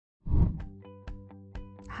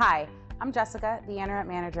Hi, I'm Jessica, the Internet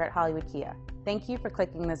Manager at Hollywood Kia. Thank you for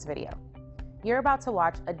clicking this video. You're about to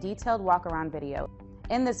watch a detailed walk-around video.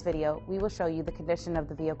 In this video, we will show you the condition of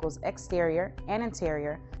the vehicle's exterior and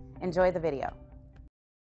interior. Enjoy the video.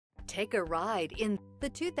 Take a ride in the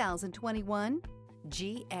 2021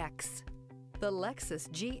 GX. The Lexus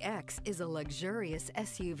GX is a luxurious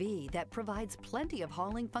SUV that provides plenty of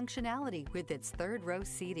hauling functionality with its third-row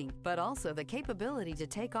seating, but also the capability to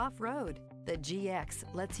take off-road. The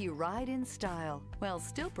GX lets you ride in style while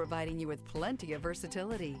still providing you with plenty of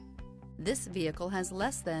versatility. This vehicle has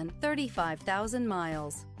less than 35,000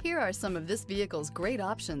 miles. Here are some of this vehicle's great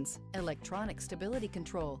options: electronic stability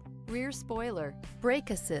control, rear spoiler,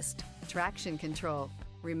 brake assist, traction control,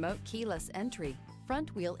 remote keyless entry,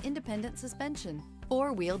 front wheel independent suspension,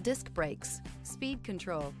 four-wheel disc brakes, speed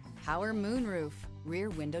control, power moonroof, rear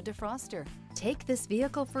window defroster. Take this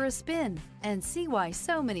vehicle for a spin and see why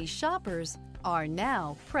so many shoppers are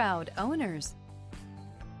now proud owners.